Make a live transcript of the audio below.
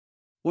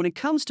When it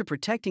comes to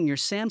protecting your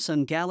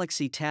Samsung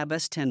Galaxy Tab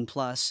S10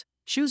 Plus,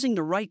 choosing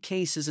the right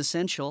case is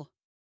essential.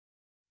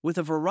 With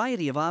a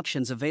variety of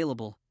options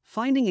available,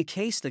 finding a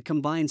case that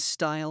combines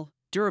style,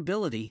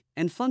 durability,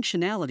 and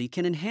functionality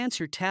can enhance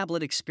your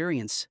tablet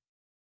experience.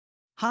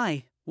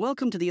 Hi,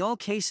 welcome to the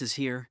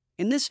AllCasesHere.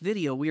 In this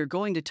video we are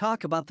going to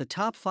talk about the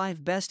top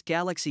 5 best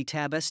Galaxy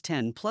Tab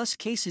S10 Plus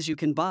cases you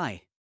can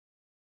buy.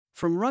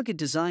 From rugged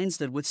designs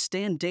that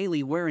withstand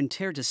daily wear and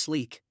tear to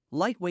sleek,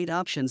 lightweight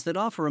options that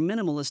offer a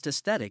minimalist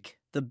aesthetic,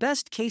 the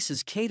best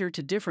cases cater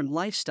to different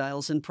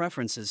lifestyles and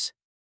preferences.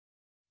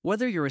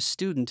 Whether you're a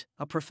student,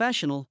 a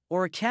professional,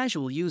 or a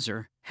casual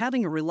user,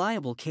 having a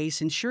reliable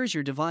case ensures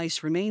your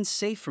device remains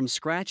safe from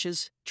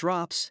scratches,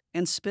 drops,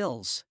 and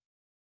spills.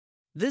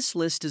 This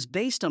list is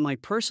based on my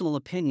personal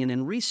opinion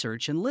and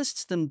research and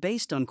lists them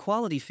based on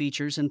quality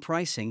features and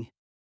pricing.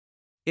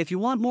 If you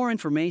want more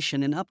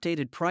information and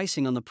updated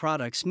pricing on the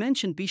products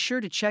mentioned, be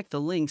sure to check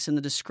the links in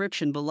the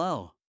description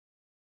below.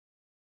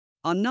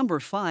 On number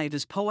 5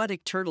 is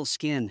Poetic Turtle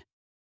Skin.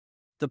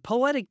 The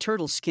Poetic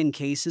Turtle Skin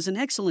case is an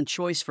excellent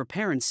choice for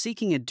parents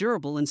seeking a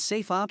durable and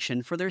safe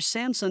option for their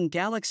Samsung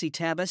Galaxy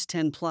Tab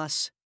S10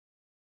 Plus.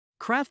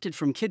 Crafted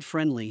from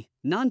kid-friendly,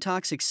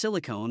 non-toxic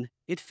silicone,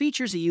 it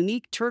features a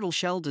unique turtle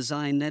shell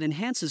design that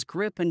enhances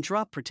grip and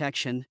drop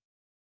protection.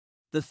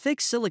 The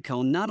thick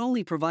silicone not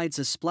only provides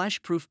a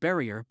splash-proof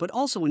barrier but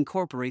also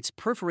incorporates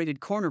perforated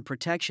corner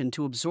protection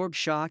to absorb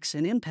shocks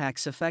and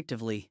impacts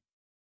effectively.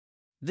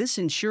 This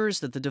ensures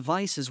that the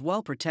device is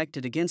well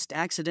protected against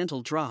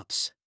accidental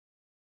drops.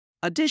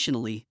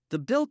 Additionally, the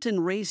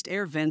built-in raised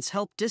air vents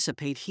help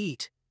dissipate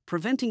heat,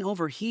 preventing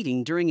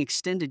overheating during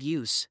extended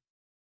use.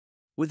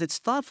 With its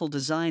thoughtful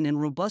design and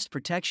robust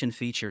protection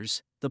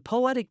features, the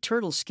Poetic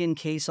Turtle Skin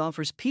case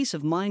offers peace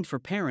of mind for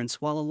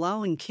parents while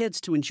allowing kids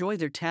to enjoy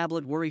their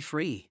tablet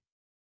worry-free.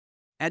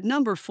 At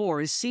number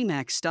 4 is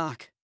C-Max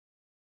Stock.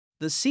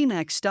 The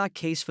C-Max Stock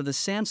case for the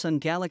Samsung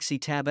Galaxy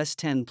Tab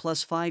S10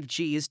 Plus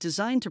 5G is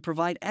designed to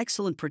provide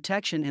excellent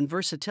protection and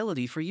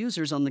versatility for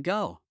users on the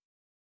go.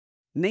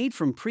 Made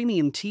from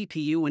premium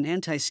TPU and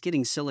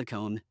anti-skidding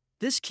silicone,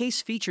 this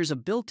case features a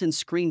built-in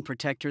screen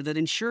protector that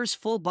ensures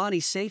full-body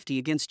safety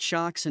against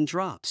shocks and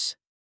drops.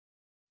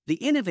 The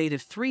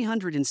innovative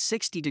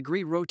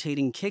 360-degree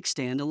rotating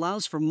kickstand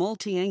allows for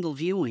multi-angle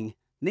viewing,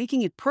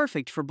 making it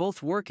perfect for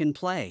both work and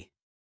play.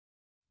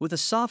 With a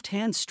soft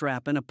hand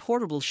strap and a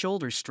portable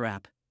shoulder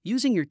strap,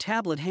 using your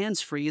tablet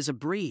hands-free is a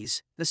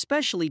breeze,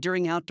 especially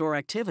during outdoor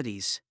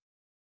activities.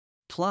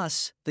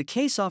 Plus, the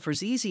case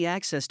offers easy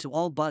access to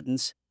all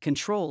buttons,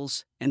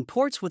 controls, and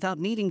ports without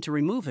needing to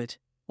remove it,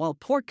 while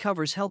port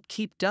covers help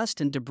keep dust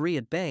and debris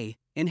at bay,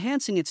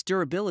 enhancing its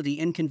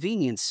durability and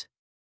convenience.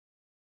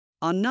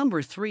 On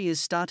number 3 is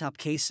StarTop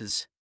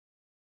Cases.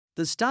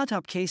 The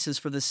StarTop cases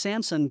for the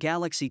Samsung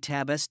Galaxy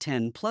Tab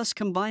S10 Plus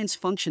combines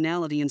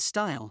functionality and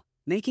style,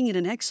 making it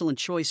an excellent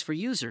choice for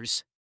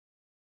users.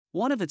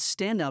 One of its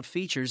standout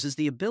features is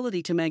the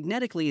ability to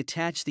magnetically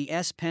attach the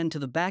S Pen to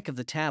the back of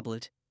the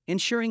tablet,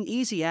 ensuring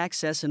easy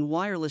access and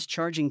wireless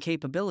charging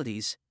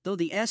capabilities, though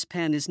the S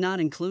Pen is not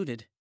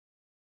included.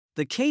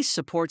 The case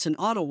supports an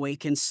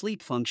auto-wake and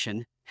sleep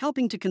function,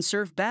 helping to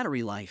conserve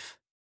battery life.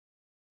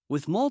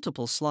 With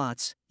multiple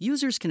slots,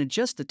 users can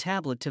adjust the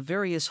tablet to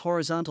various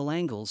horizontal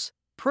angles,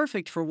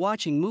 perfect for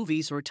watching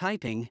movies or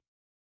typing.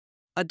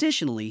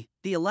 Additionally,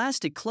 the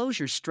elastic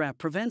closure strap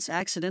prevents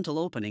accidental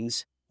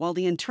openings, while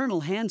the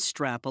internal hand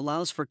strap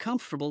allows for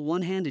comfortable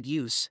one-handed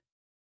use.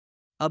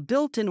 A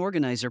built-in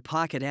organizer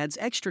pocket adds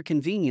extra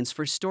convenience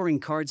for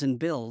storing cards and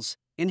bills,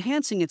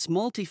 enhancing its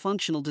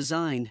multifunctional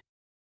design.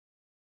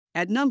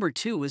 At number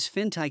 2 is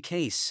FinTie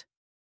Case.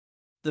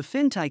 The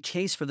FinTie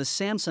case for the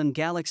Samsung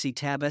Galaxy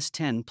Tab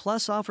S10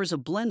 Plus offers a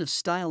blend of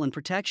style and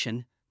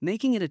protection,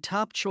 making it a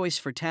top choice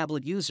for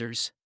tablet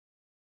users.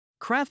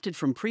 Crafted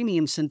from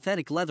premium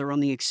synthetic leather on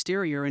the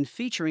exterior and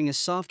featuring a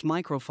soft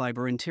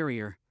microfiber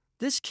interior,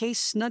 this case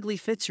snugly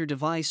fits your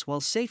device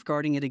while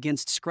safeguarding it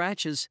against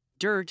scratches,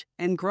 dirt,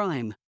 and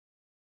grime.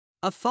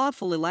 A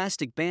thoughtful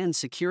elastic band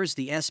secures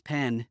the S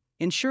Pen,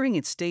 ensuring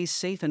it stays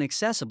safe and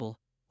accessible,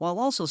 while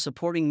also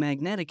supporting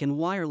magnetic and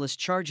wireless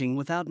charging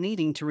without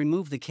needing to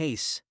remove the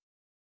case.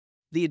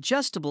 The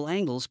adjustable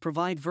angles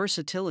provide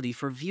versatility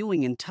for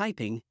viewing and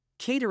typing,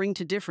 catering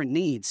to different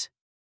needs.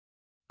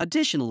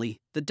 Additionally,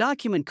 the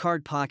document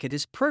card pocket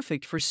is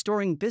perfect for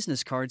storing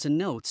business cards and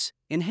notes,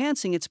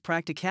 enhancing its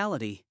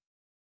practicality.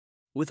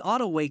 With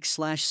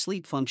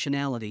auto-wake/sleep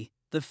functionality,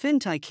 the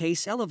FinTie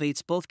case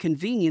elevates both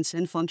convenience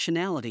and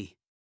functionality.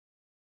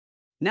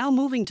 Now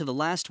moving to the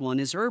last one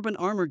is Urban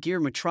Armor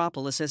Gear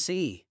Metropolis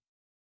SE.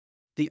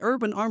 The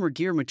Urban Armor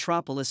Gear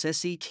Metropolis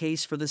SE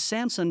case for the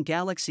Samsung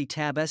Galaxy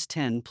Tab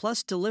S10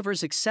 Plus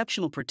delivers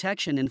exceptional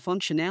protection and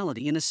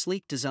functionality in a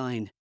sleek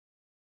design.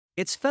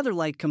 Its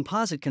feather-light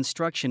composite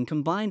construction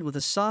combined with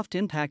a soft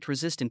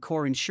impact-resistant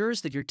core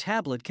ensures that your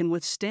tablet can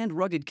withstand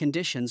rugged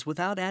conditions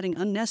without adding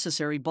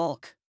unnecessary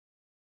bulk.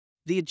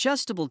 The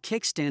adjustable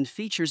kickstand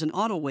features an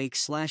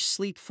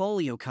auto-wake/sleep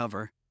folio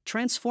cover,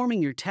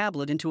 transforming your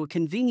tablet into a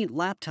convenient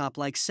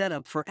laptop-like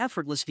setup for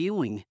effortless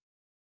viewing.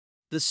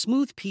 The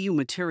smooth PU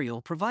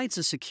material provides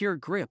a secure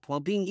grip while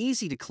being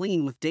easy to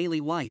clean with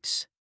daily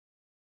wipes.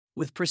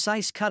 With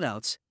precise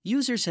cutouts,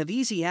 users have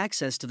easy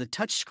access to the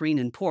touchscreen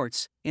and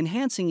ports,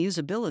 enhancing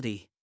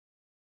usability.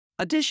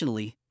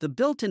 Additionally, the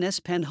built-in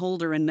S Pen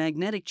holder and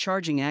magnetic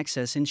charging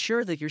access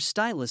ensure that your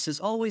stylus is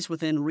always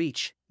within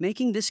reach,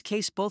 making this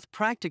case both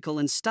practical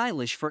and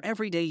stylish for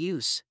everyday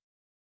use.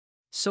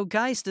 So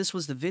guys, this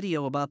was the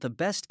video about the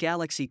best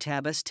Galaxy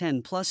Tab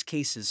S10 Plus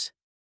cases.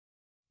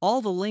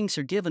 All the links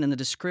are given in the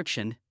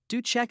description,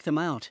 do check them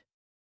out.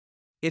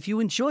 If you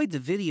enjoyed the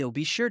video,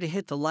 be sure to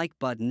hit the like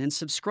button and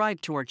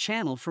subscribe to our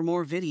channel for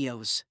more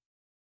videos.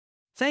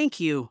 Thank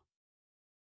you.